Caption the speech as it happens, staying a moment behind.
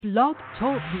Blog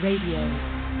Talk Radio.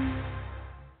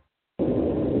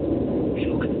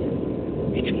 Look,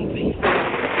 it's moving.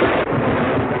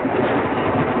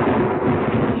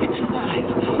 It's alive.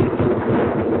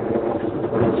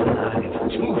 It's alive.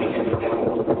 It's moving.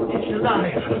 It's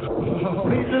alive. Oh,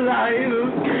 it's alive.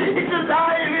 It's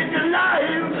alive. It's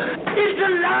alive. It's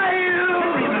alive.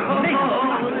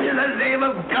 Oh, in the name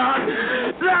of God.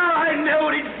 Now I know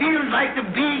what it feels like to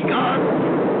be God.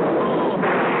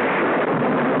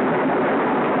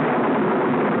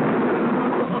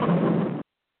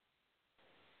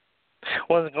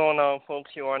 What's going on,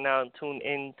 folks? You are now tuned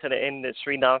in to the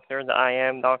Industry Doctors. I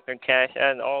am Dr. Cash.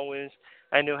 As always,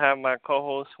 I do have my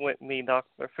co-host with me,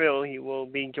 Dr. Phil. He will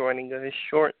be joining us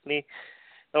shortly.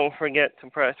 Don't forget to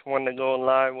press 1 to go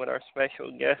live with our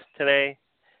special guest today.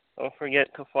 Don't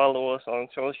forget to follow us on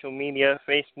social media,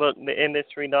 Facebook, The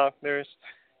Industry Doctors,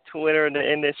 Twitter, The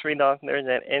Industry Doctors,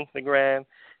 and Instagram,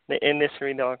 The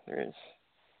Industry Doctors.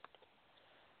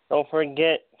 Don't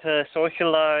forget to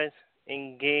socialize,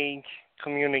 engage,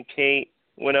 communicate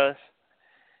with us.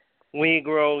 We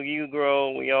grow, you grow,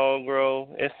 we all grow.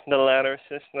 It's the ladder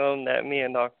system that me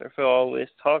and Dr. Phil always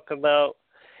talk about.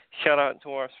 Shout out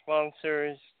to our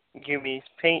sponsors, Jimmy's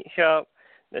Paint Shop,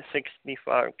 the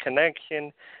 65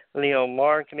 Connection, Leo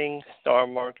Marketing, Star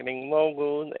Marketing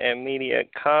Moguls, and Media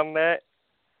Combat.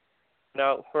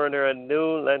 Without further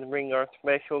ado, let's bring our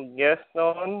special guest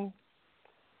on.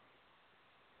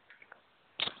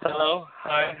 Hello,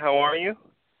 hi, how are you?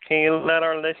 Can you let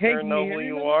our listener know who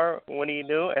you are, what do you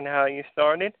do, and how you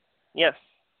started? Yes.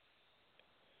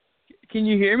 Can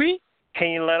you hear me? Can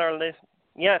you let our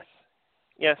Yes,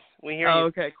 we hear you. Oh,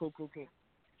 okay, cool.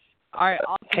 All right.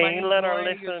 Can you let our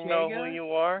listener know who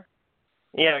you are?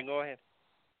 Yeah, go ahead.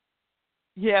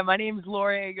 Yeah, my name is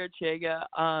Laura Egocheaga.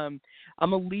 I'm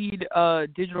a lead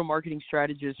digital marketing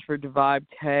strategist for Divide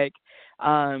Tech.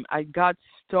 I got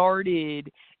started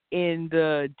in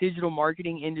the digital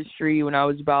marketing industry when I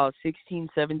was about 16,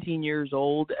 17 years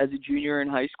old as a junior in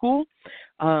high school.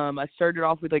 I started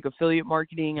off with affiliate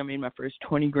marketing. I made my first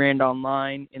 $20,000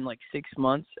 online in 6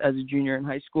 months as a junior in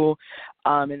high school.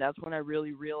 And that's when I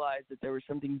really realized that there was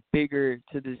something bigger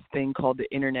to this thing called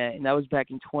the internet. And that was back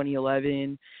in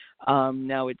 2011.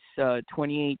 Now it's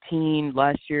 2018.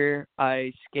 Last year,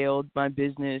 I scaled my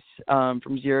business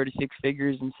from 0 to 6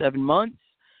 figures in 7 months.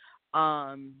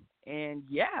 And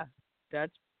yeah,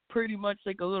 that's pretty much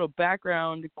a quick little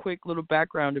background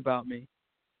about me.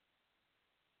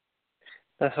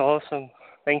 That's awesome.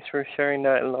 Thanks for sharing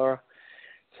that, Laura.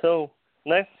 So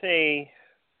let's say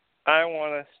I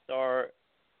want to start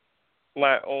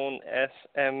my own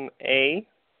SMA,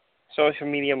 social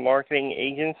media marketing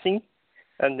agency,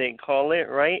 as they call it,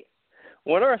 right?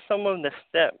 What are some of the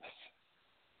steps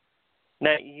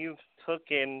that you've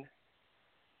taken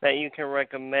that you can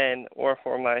recommend, or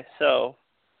for myself,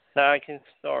 that I can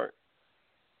start,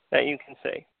 that you can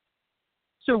say?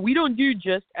 So we don't do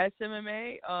just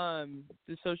SMMA,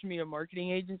 the social media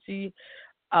marketing agency.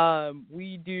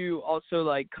 We do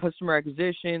also customer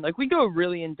acquisition. We go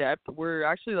really in depth. We're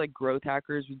actually growth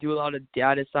hackers. We do a lot of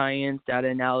data science, data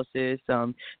analysis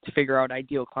to figure out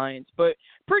ideal clients. But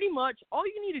pretty much all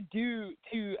you need to do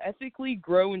to ethically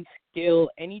grow and scale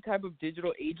any type of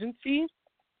digital agency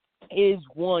is,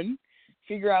 one,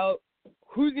 figure out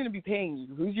who's going to be paying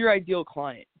you, who's your ideal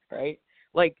client, right?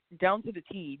 Down to the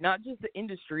T, not just the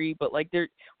industry, but what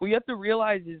you have to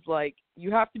realize is you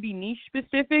have to be niche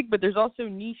specific, but there's also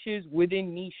niches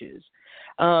within niches.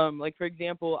 For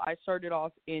example, I started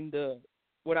off in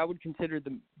what I would consider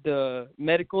the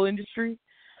medical industry.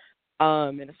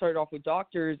 And I started off with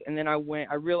doctors, and then I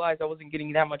realized I wasn't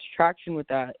getting that much traction with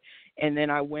that. And then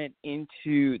I went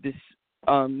into this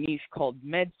niche called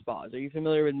med spas. Are you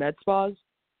familiar with med spas?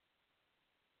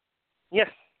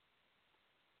 Yes.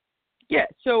 Yeah,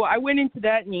 so I went into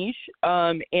that niche,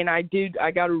 and I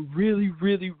got a really,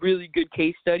 really, really good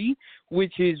case study,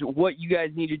 which is what you guys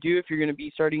need to do if you're going to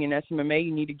be starting an SMMA.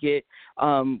 You need to get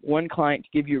one client to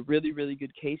give you a really, really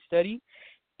good case study.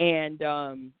 And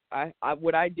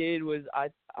what I did was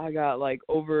I got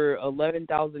over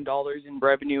 $11,000 in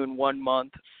revenue in 1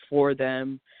 month for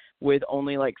them, with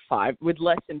only less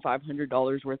than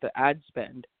 $500 worth of ad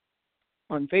spend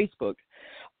on Facebook.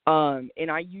 And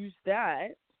I used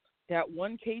that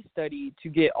one case study to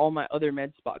get all my other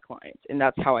med spa clients, and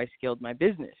that's how I scaled my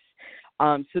business.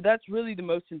 So that's really the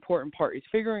most important part, is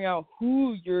figuring out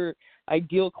who your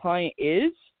ideal client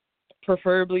is,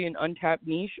 preferably an untapped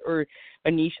niche or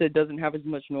a niche that doesn't have as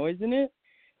much noise in it.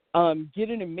 Get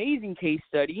an amazing case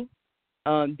study,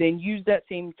 then use that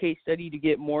same case study to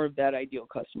get more of that ideal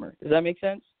customer. Does that make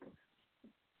sense?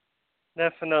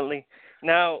 Definitely.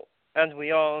 Now, as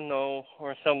we all know,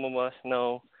 or some of us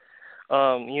know,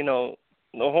 the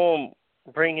whole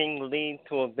bringing lead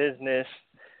to a business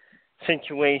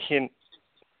situation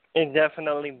is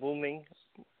definitely booming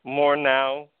more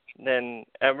now than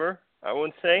ever, I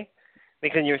would say,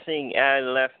 because you're seeing ads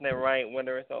left and right,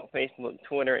 whether it's on Facebook,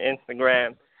 Twitter,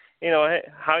 Instagram. Hey,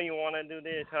 how you want to do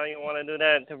this, how you want to do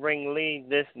that to bring lead,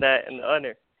 this, that, and the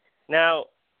other. Now,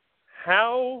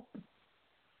 how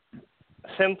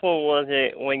simple was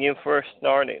it when you first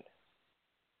started?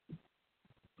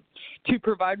 To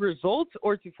provide results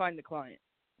or to find the client?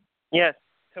 Yes,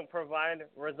 to provide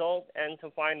results and to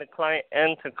find the client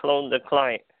and to close the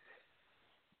client.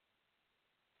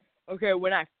 Okay,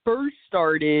 when I first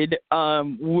started,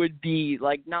 would be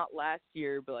like not last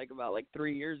year, but like about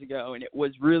 3 years ago, and it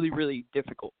was really, really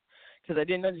difficult because I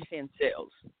didn't understand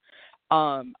sales.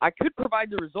 I could provide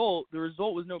the result. The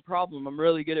result was no problem. I'm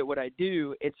really good at what I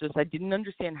do. It's just I didn't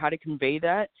understand how to convey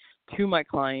that to my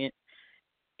client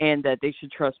and that they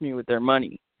should trust me with their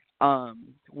money.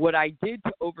 What I did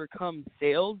to overcome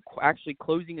sales, actually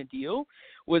closing a deal,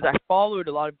 was I followed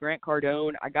a lot of Grant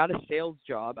Cardone. I got a sales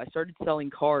job. I started selling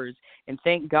cars, and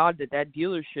thank God that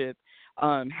dealership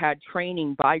had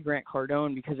training by Grant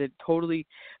Cardone, because it totally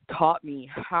taught me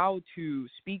how to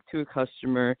speak to a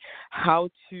customer, how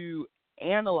to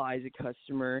analyze a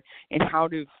customer, and how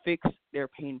to fix their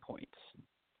pain points.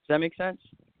 Does that make sense?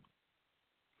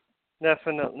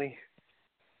 Definitely.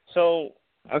 So,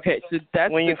 okay, so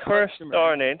that's when you first customer.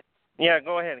 started. Yeah,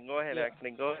 go ahead. Yeah.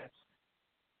 Actually, go ahead.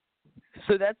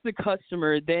 So that's the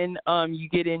customer. Then you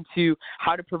get into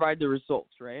how to provide the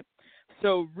results, right?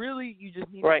 So really, you just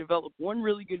need to develop one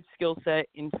really good skill set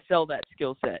and sell that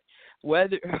skill set.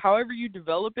 However you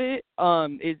develop it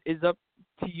is up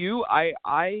to you.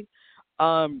 I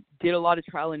did a lot of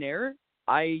trial and error.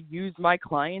 I used my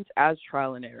clients as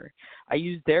trial and error. I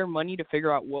used their money to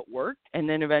figure out what worked, and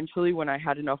then eventually when I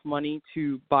had enough money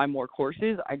to buy more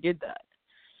courses, I did that,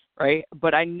 right?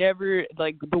 But I never,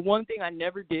 the one thing I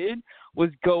never did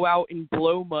was go out and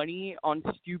blow money on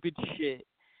stupid shit,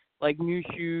 like new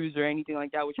shoes or anything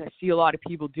like that, which I see a lot of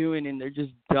people doing, and they're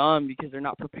just dumb because they're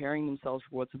not preparing themselves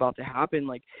for what's about to happen.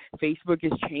 Like, Facebook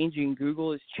is changing,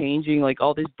 Google is changing,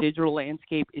 all this digital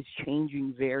landscape is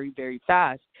changing very, very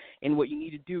fast. And what you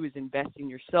need to do is invest in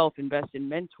yourself, invest in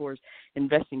mentors,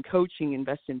 invest in coaching,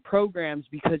 invest in programs,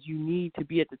 because you need to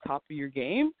be at the top of your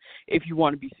game if you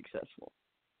want to be successful.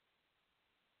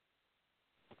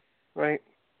 Right.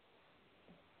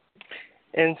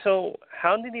 And so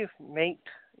how did you make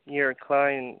your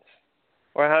clients,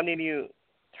 or how did you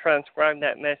transcribe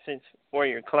that message for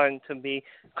your client to be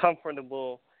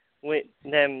comfortable with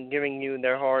them giving you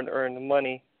their hard-earned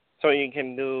money so you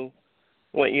can do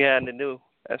what you had to do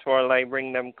as far as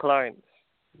bring them clients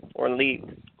or leads?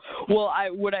 Well,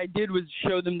 what I did was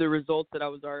show them the results that I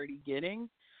was already getting,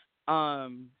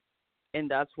 and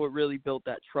that's what really built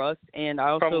that trust. And I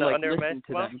also listened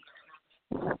to them.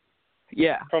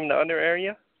 Yeah. From the other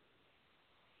area?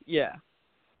 Yeah.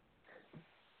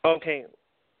 Okay,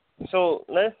 so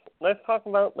let's talk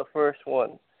about the first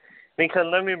one, because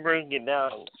let me break it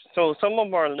down. So some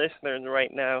of our listeners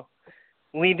right now,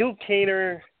 we like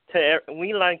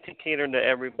to cater to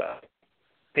everybody.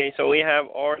 Okay, so we have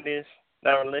artists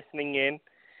that are listening in.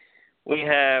 We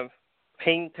have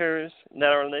painters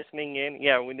that are listening in.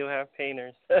 Yeah, we do have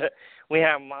painters. We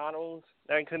have models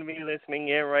that could be listening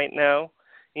in right now.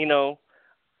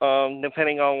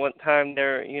 Depending on what time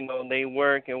they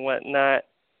work and whatnot.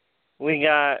 We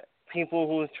got people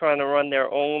who's trying to run their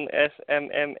own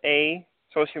SMMA,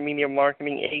 social media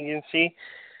marketing agency.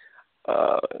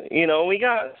 We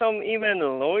got some even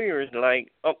lawyers,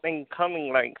 up and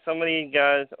coming. Some of these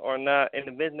guys are not in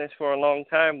the business for a long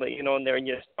time, but, they're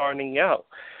just starting out.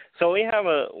 So we have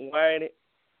a wide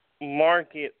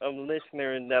market of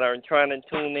listeners that are trying to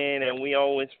tune in, and we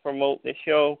always promote the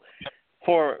show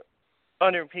for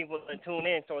other people to tune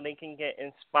in so they can get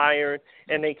inspired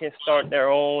and they can start their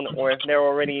own, or if they're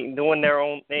already doing their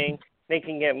own thing, they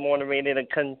can get motivated to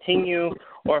continue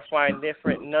or find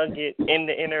different nuggets in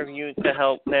the interview to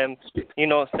help them,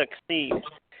 succeed.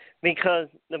 Because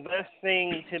the best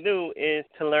thing to do is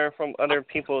to learn from other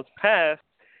people's past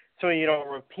so you don't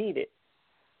repeat it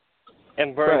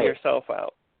and burn yourself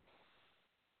out.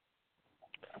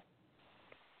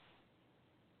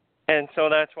 And so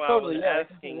that's why I was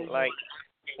asking,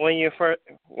 when you first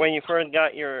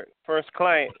got your first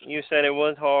client, you said it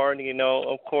was hard.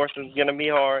 Of course it's gonna be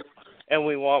hard, and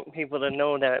we want people to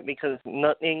know that, because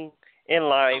nothing in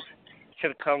life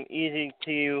should come easy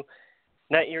to you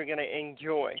that you're gonna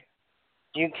enjoy.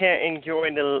 You can't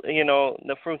enjoy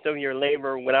the fruits of your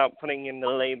labor without putting in the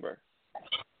labor.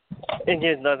 it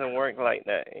just doesn't work like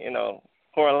that,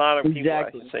 for a lot of people,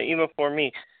 Exactly. I should say, even for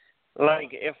me. Like,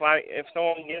 if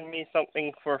someone gives me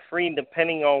something for free,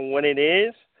 depending on what it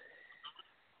is,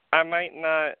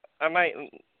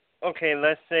 okay,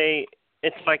 let's say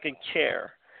it's like a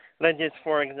chair. Let's just,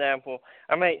 for example,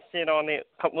 I might sit on it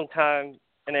a couple of times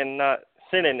and then not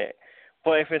sit in it.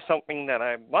 But if it's something that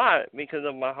I bought because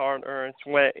of my hard-earned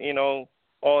sweat,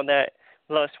 all that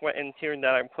blood, sweat, and tears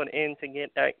that I put in to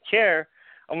get that chair,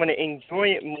 I'm going to enjoy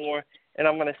it more and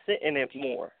I'm going to sit in it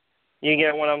more. You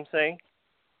get what I'm saying?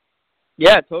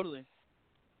 Yeah, totally.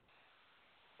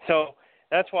 So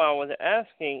that's why I was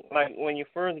asking, like, when you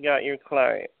first got your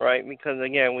client, right? Because,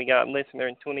 again, we got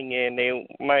listeners tuning in. They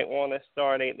might want to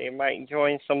start it. They might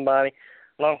join somebody.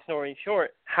 Long story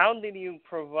short, how did you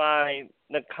provide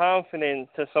the confidence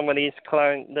to some of these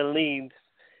clients, the leads,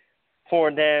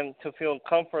 for them to feel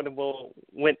comfortable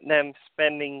with them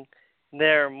spending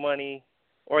their money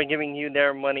or giving you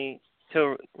their money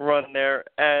to run their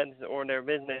ads or their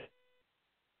business?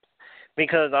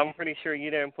 Because I'm pretty sure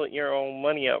you didn't put your own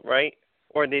money up, right?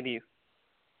 Or did you?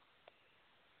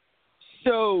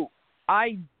 So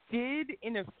I did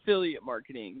in affiliate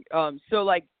marketing. So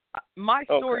like my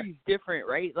story is different,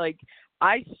 right? Like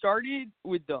I started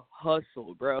with the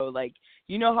hustle, bro. Like,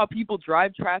 you know how people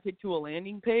drive traffic to a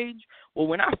landing page? Well,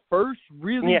 when I first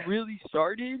really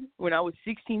started, when I was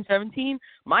 16, 17,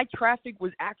 my traffic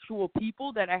was actual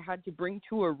people that I had to bring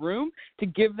to a room to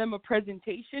give them a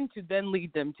presentation to then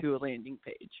lead them to a landing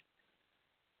page.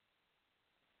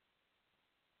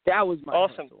 That was my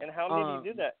awesome. hustle. And how did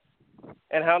you do that?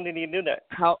 And how did you do that?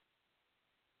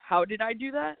 How did I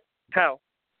do that? How?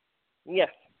 Yes.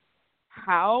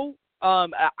 How?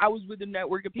 I was with a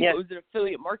network of people. Yes. It was an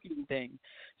affiliate marketing thing.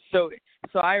 So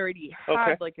I already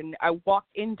had I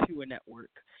walked into a network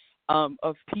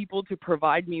of people to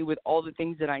provide me with all the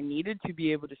things that I needed to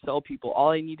be able to sell people.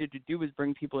 All I needed to do was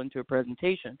bring people into a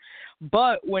presentation.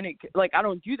 But when I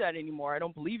don't do that anymore. I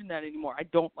don't believe in that anymore. I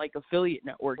don't like affiliate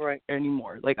networks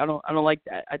anymore. Like I don't like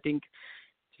that. I think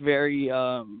it's very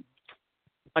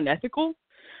unethical.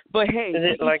 But hey,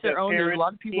 is it like their own. There's a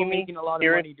lot of people making a lot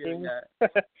of money doing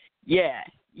that. Yeah,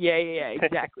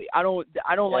 exactly. I don't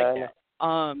like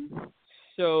that.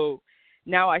 So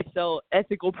now I sell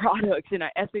ethical products, and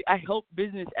I help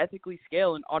business ethically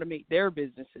scale and automate their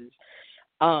businesses.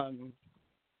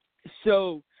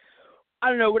 So I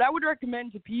don't know. What I would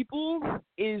recommend to people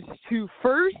is to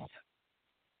first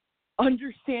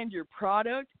understand your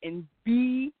product and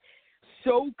be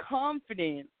so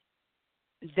confident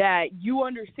that you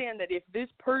understand that if this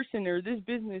person or this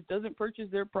business doesn't purchase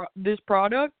this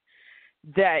product,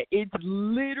 that it's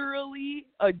literally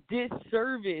a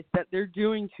disservice that they're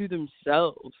doing to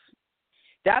themselves.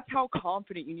 That's how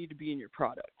confident you need to be in your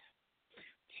product.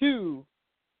 2,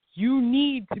 you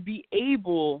need to be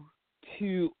able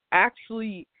to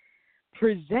actually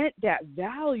present that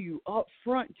value up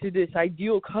front to this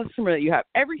ideal customer that you have.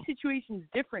 Every situation is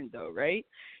different, though, right?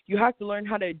 You have to learn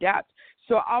how to adapt.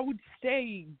 So I would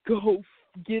say go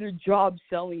get a job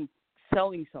selling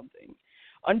something.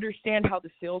 Understand how the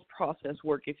sales process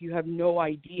works. If you have no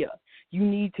idea, you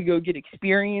need to go get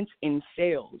experience in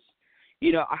sales.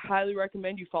 I highly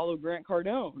recommend you follow Grant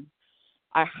Cardone.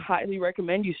 I highly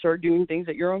recommend you start doing things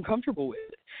that you're uncomfortable with,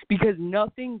 because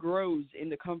nothing grows in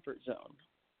the comfort zone.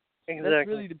 Exactly. That's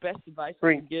really the best advice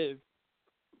I can give.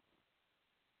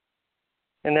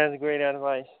 And that's great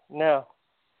advice. Now,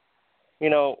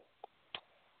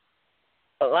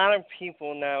 a lot of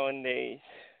people nowadays,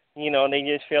 they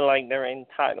just feel like they're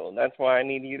entitled. That's why I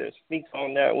need you to speak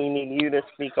on that. We need you to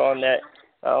speak on that,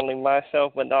 not only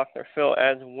myself, but Dr. Phil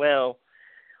as well.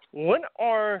 What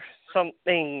are some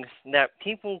things that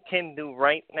people can do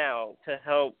right now to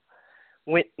help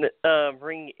with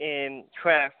bring in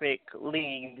traffic,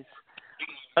 leads,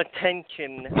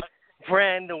 attention,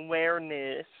 brand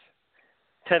awareness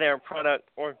to their product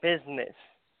or business?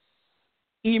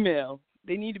 Email.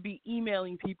 They need to be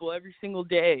emailing people every single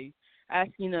day,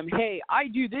 asking them, hey, I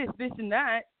do this, and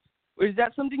that. Is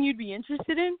that something you'd be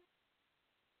interested in?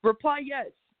 Reply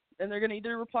yes. And they're going to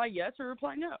either reply yes or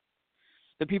reply no.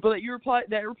 The people that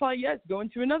reply yes go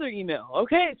into another email.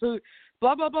 Okay, so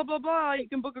blah, blah, blah, blah, blah. You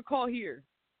can book a call here.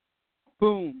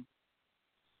 Boom.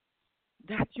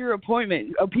 That's your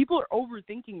appointment. People are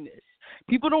overthinking this.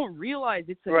 People don't realize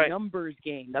it's a numbers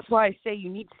game. That's why I say you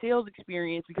need sales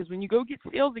experience, because when you go get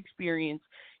sales experience,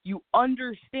 you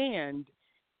understand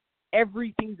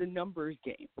everything's a numbers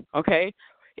game, okay?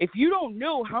 If you don't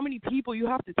know how many people you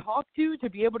have to talk to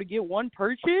be able to get one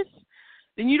purchase,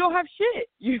 then you don't have shit.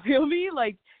 You feel me?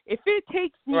 Like, if it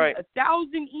takes me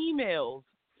 1,000 emails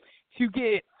to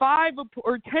get 5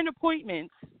 or 10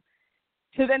 appointments,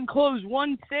 to then close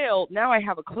one sale, now I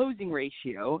have a closing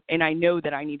ratio, and I know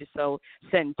that I need to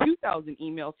send 2,000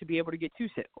 emails to be able to get 2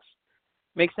 sales.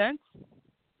 Make sense?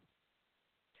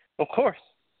 Of course.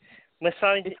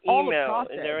 Besides It's all a email,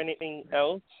 process. is there anything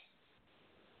else?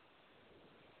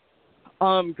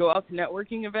 Go out to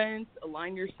networking events,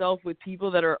 align yourself with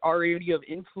people that are already of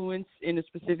influence in a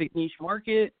specific niche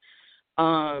market,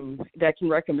 that can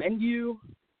recommend you,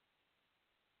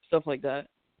 stuff like that.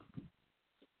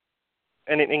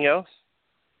 Anything else?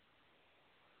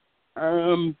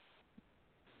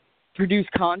 Produce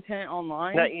content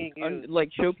online, That you use.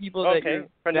 like show people that you're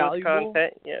produce valuable.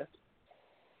 content, yeah.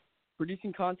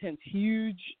 Producing content's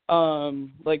huge.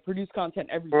 Like produce content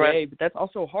every day, but that's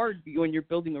also hard when you're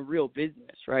building a real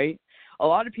business, right? A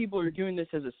lot of people are doing this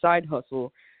as a side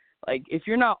hustle. Like if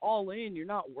you're not all in, you're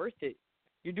not worth it.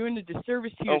 You're doing a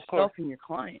disservice to yourself and your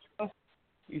client.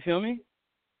 You feel me?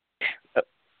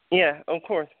 Yeah, of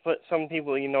course. But some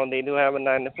people, they do have a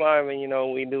 9 to 5,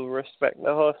 and we do respect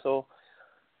the hustle.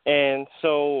 And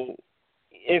so,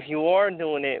 if you are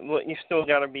doing it, well, you still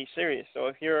got to be serious. So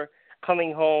if you're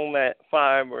coming home at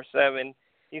 5 or 7,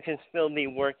 you can still be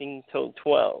working till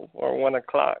 12 or 1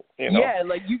 o'clock. Yeah,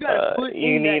 like you got to put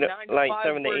you in need that 9 to 5 like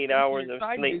 7 to 8 hours of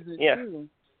sleep. Yeah. Too.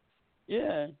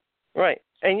 Yeah. Right.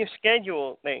 And you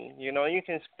schedule things. You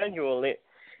can schedule it,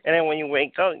 and then when you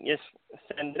wake up, just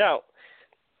send it out.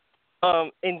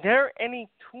 Is there any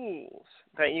tools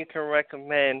that you can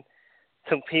recommend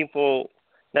to people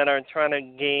that are trying to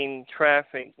gain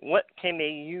traffic? What can they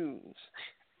use?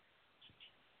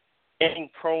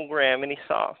 Any program, any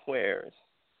softwares?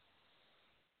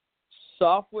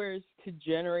 Softwares to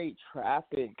generate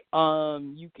traffic.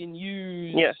 You can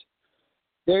use. Yes.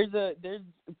 There's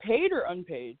paid or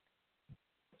unpaid.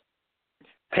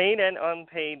 Paid and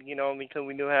unpaid, because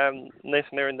we do have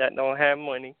listeners that don't have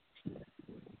money.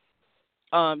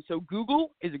 So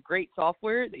Google is a great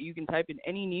software that you can type in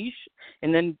any niche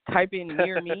and then type in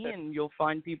near me and you'll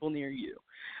find people near you.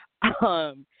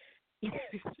 Google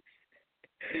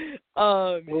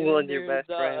is your best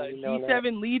friend.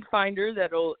 C7 Lead Finder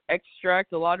that'll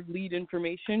extract a lot of lead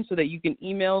information so that you can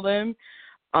email them.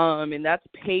 And that's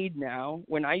paid now.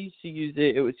 When I used to use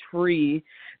it, it was free.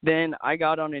 Then I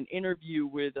got on an interview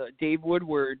with Dave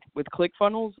Woodward with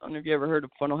ClickFunnels. I don't know if you ever heard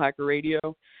of Funnel Hacker Radio.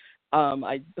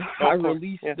 I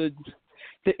released the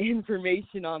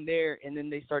information on there, and then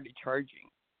they started charging.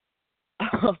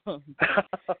 A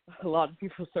lot of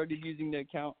people started using the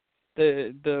account,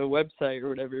 the website or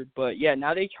whatever. But yeah,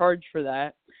 now they charge for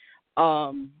that.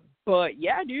 But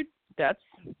yeah, dude, that's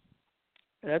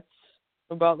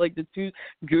about like the two.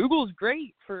 Google's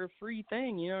great for a free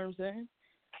thing. You know what I'm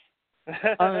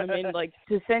saying? And like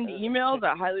to send emails,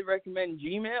 I highly recommend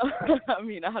Gmail. I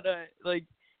mean, how to like.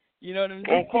 You know what I'm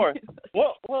saying? Of course.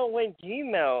 Well, with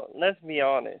Gmail, let's be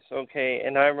honest, okay?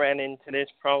 And I ran into this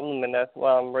problem, and that's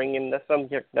why I'm bringing the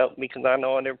subject up, because I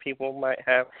know other people might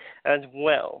have as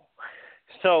well.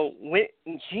 So with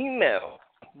Gmail,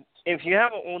 if you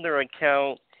have an older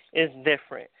account, it's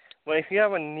different. But if you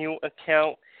have a new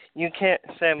account, you can't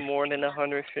send more than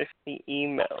 150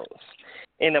 emails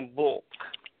in a bulk.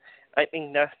 I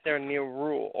think that's their new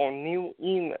rule on new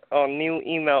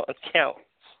email accounts.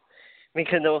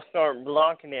 Because they'll start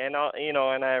blocking it,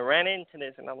 and I ran into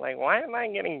this, and I'm like, why am I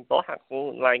getting blocked?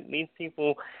 Well, like these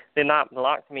people did not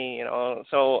block me,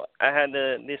 So I had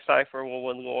to decipher what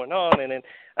was going on, and then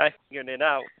I figured it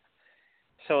out.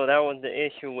 So that was the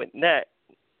issue with that.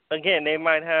 Again, they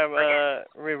might have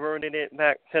reverted it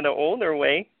back to the older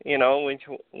way, which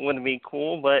would be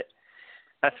cool. But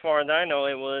as far as I know,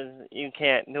 it was you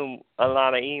can't do a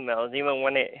lot of emails, even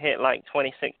when it hit like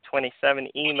 26, 27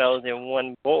 emails in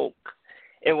one bulk.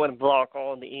 It would block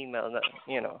all the emails,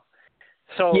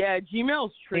 So yeah,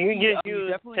 Gmail's tricky. Do you just you use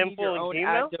definitely simple need your own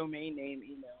Gmail? @domain name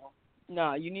email.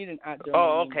 No, you need an @domain.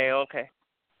 Oh, okay, email.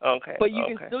 okay. But you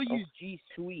can still use G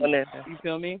Suite. You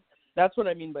feel me? That's what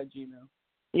I mean by Gmail.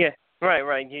 Yeah,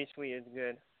 right. G Suite is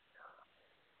good.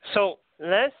 So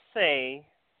let's say,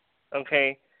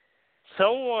 okay,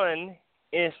 someone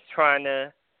is trying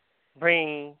to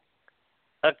bring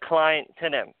a client to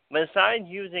them. Besides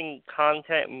using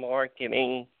content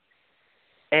marketing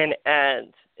and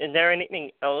ads, is there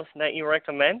anything else that you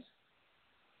recommend?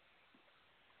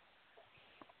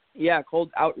 Yeah,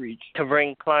 cold outreach. To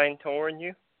bring client toward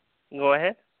you? Go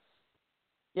ahead.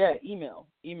 Yeah, email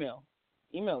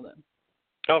them.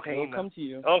 Okay, They'll come to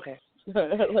you. Okay.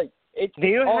 Like it's Do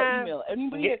you all have, email.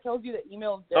 Anybody that tells you that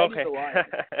email is dead is a liar.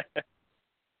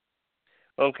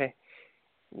 Okay.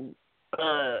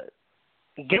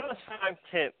 Give us 5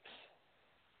 tips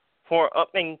for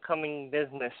up-and-coming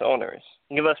business owners.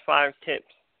 Give us 5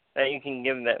 tips that you can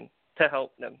give them to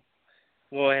help them?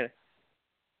 Go ahead.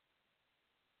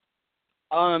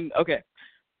 Okay.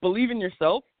 Believe in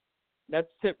yourself. That's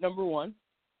tip number 1.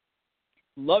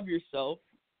 Love yourself.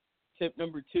 Tip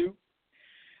number 2.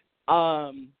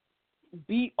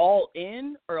 Be all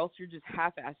in, or else you're just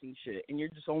half-assing shit, and you're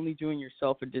just only doing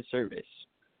yourself a disservice.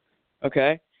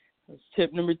 Okay? That's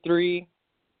tip number 3.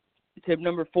 Tip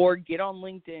number 4, get on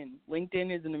LinkedIn.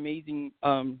 LinkedIn is an amazing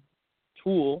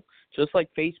tool, just like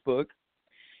Facebook.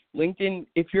 LinkedIn,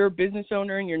 if you're a business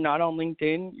owner and you're not on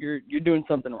LinkedIn, you're doing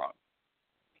something wrong.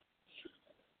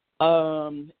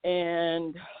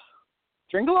 And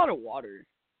drink a lot of water.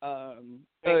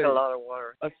 Drink a lot of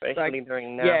water, especially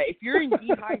during now. Yeah, if you're in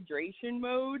dehydration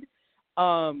mode,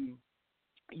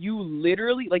 you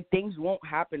literally, like, things won't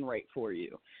happen right for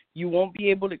you. You won't be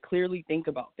able to clearly think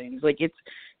about things. Like,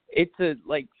 it's a,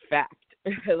 like, fact.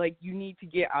 Like, you need to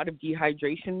get out of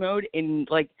dehydration mode, and,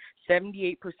 like,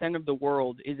 78% of the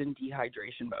world is in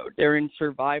dehydration mode. They're in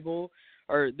survival,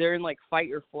 or they're in, like,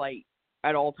 fight or flight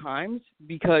at all times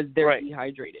because they're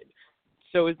dehydrated.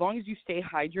 So as long as you stay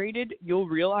hydrated, you'll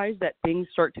realize that things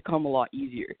start to come a lot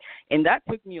easier. And that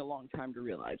took me a long time to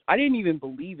realize. I didn't even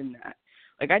believe in that.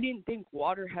 Like, I didn't think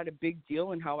water had a big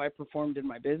deal in how I performed in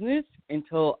my business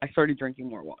until I started drinking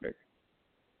more water.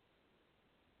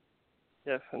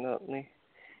 Definitely.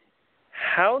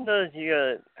 How does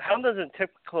a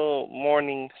typical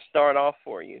morning start off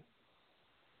for you?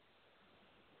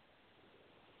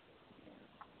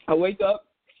 I wake up,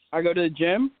 I go to the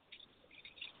gym,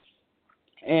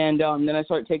 and then I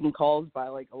start taking calls by,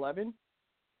 like, 11.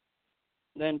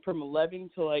 Then from 11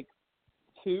 to, like,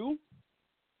 2,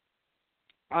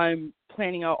 I'm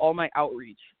planning out all my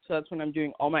outreach. So that's when I'm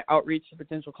doing all my outreach to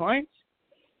potential clients.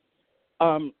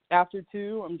 After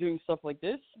 2, I'm doing stuff like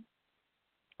this.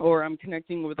 Or I'm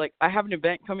connecting with, like, I have an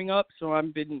event coming up, so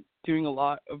I've been doing a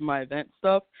lot of my event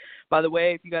stuff. By the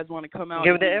way, if you guys want to come out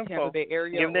to the Tampa Bay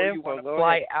area, or you want to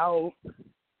fly out,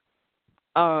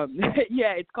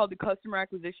 yeah, it's called the Customer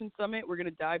Acquisition Summit. We're going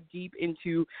to dive deep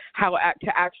into how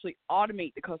to actually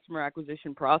automate the customer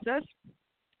acquisition process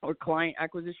or client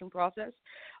acquisition process.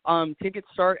 Tickets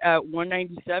start at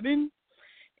 $197,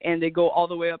 and they go all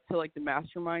the way up to, like, the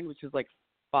mastermind, which is like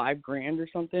 $5,000 or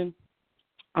something.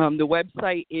 The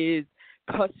website is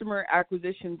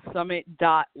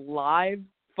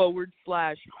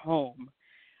customeracquisitionsummit.live/home.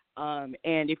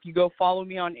 And if you go follow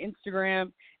me on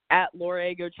Instagram at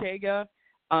Egocheaga,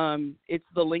 it's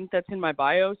the link that's in my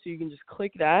bio, so you can just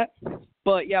click that.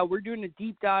 But yeah, we're doing a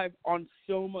deep dive on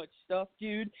so much stuff,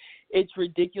 dude. It's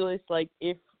ridiculous. Like,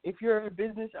 if you're a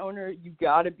business owner, you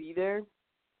gotta be there.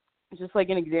 Just like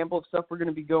an example of stuff we're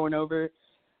gonna be going over,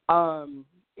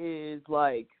 is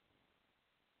like,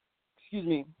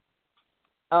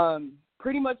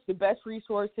 pretty much the best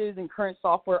resources and current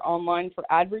software online for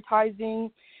advertising,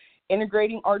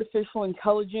 integrating artificial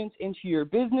intelligence into your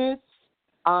business,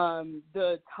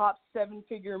 the top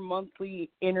 7-figure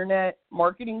monthly internet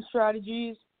marketing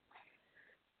strategies,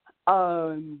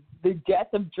 the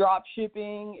death of drop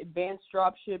shipping, advanced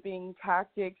drop shipping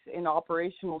tactics and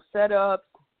operational setups,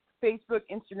 Facebook,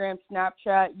 Instagram,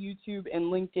 Snapchat, YouTube, and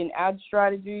LinkedIn ad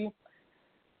strategy,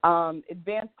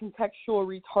 advanced contextual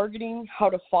retargeting,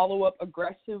 how to follow up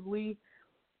aggressively,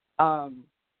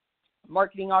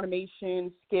 marketing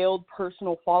automation, scaled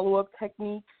personal follow-up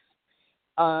techniques,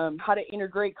 how to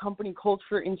integrate company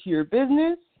culture into your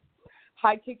business,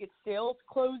 high-ticket sales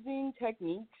closing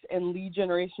techniques and lead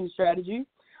generation strategy,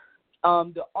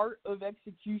 the art of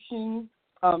execution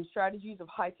strategies of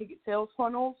high-ticket sales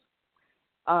funnels,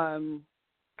 and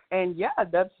yeah,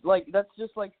 that's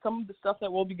just like some of the stuff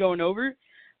that we'll be going over.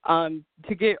 To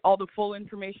get all the full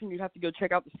information, you'd have to go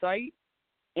check out the site.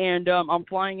 And I'm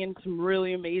flying in some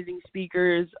really amazing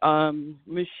speakers.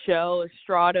 Michelle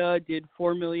Estrada did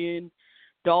 $4 million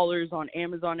on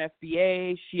Amazon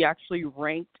FBA. She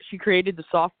created the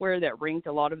software that ranked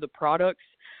a lot of the products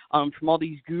from all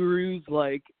these gurus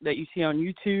like that you see on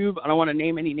YouTube. I don't want to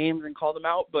name any names and call them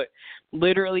out, but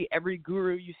literally every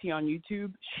guru you see on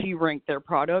YouTube, she ranked their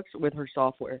products with her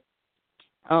software.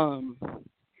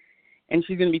 And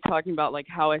she's going to be talking about, like,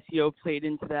 how SEO played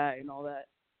into that and all that.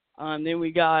 Then we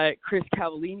got Chris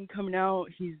Cavallini coming out.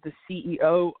 He's the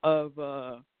CEO of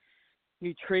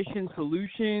Nutrition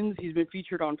Solutions. He's been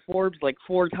featured on Forbes, like,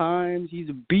 4 times. He's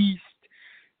a beast.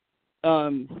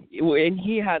 And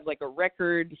he had, like, a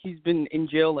record. He's been in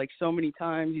jail, like, so many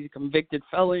times. He's a convicted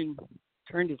felon,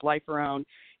 turned his life around,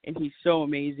 and he's so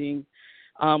amazing.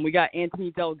 We got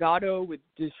Anthony Delgado with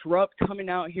Disrupt coming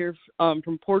out here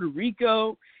from Puerto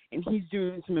Rico, and he's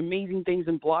doing some amazing things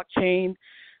in blockchain.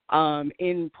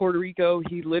 in Puerto Rico.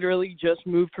 He literally just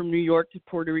moved from New York to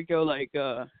Puerto Rico like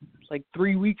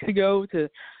 3 weeks ago to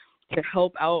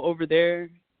help out over there.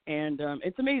 And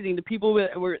it's amazing. The people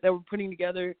that we're putting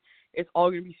together, it's all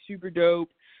going to be super dope.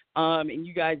 And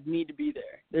you guys need to be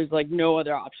there. There's like no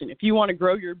other option. If you want to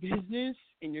grow your business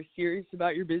and you're serious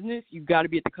about your business, you've got to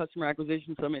be at the Customer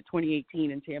Acquisition Summit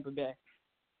 2018 in Tampa Bay.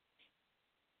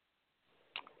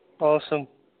 Awesome.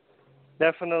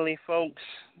 Definitely, folks,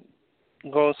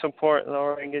 go support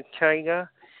Laura Egocheaga.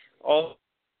 Also,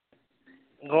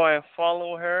 go and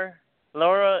follow her.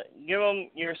 Laura, give them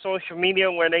your social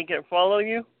media where they can follow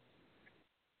you.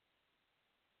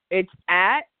 It's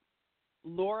at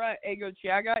Laura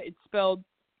Egocheaga. It's spelled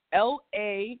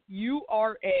LAURAEGOCHEAGA.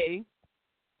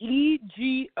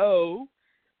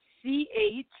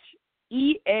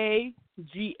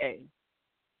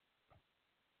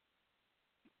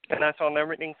 And that's on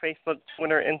everything: Facebook,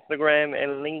 Twitter, Instagram,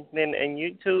 and LinkedIn and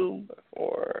YouTube,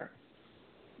 or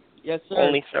yes, sir.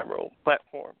 Only several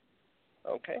platforms.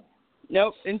 Okay.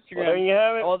 Nope, Instagram. Well, there you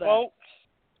have it, all that. folks.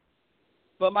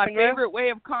 But my Instagram? favorite way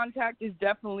of contact is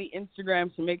definitely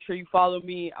Instagram, so make sure you follow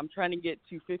me. I'm trying to get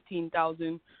to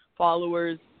 15,000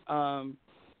 followers.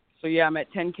 So, yeah, I'm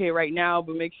at 10K right now,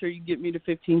 but make sure you get me to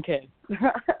 15K.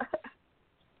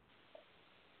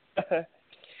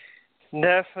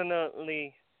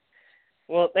 Definitely.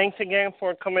 Well, thanks again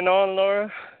for coming on,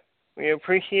 Laura. We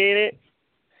appreciate it.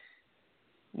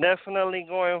 Definitely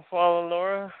go and follow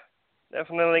Laura.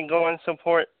 Definitely go and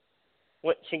support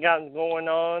what she got going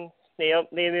on. Stay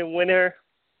updated with her.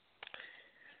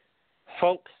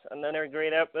 Folks, another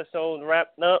great episode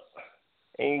wrapped up,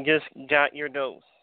 and you just got your dose.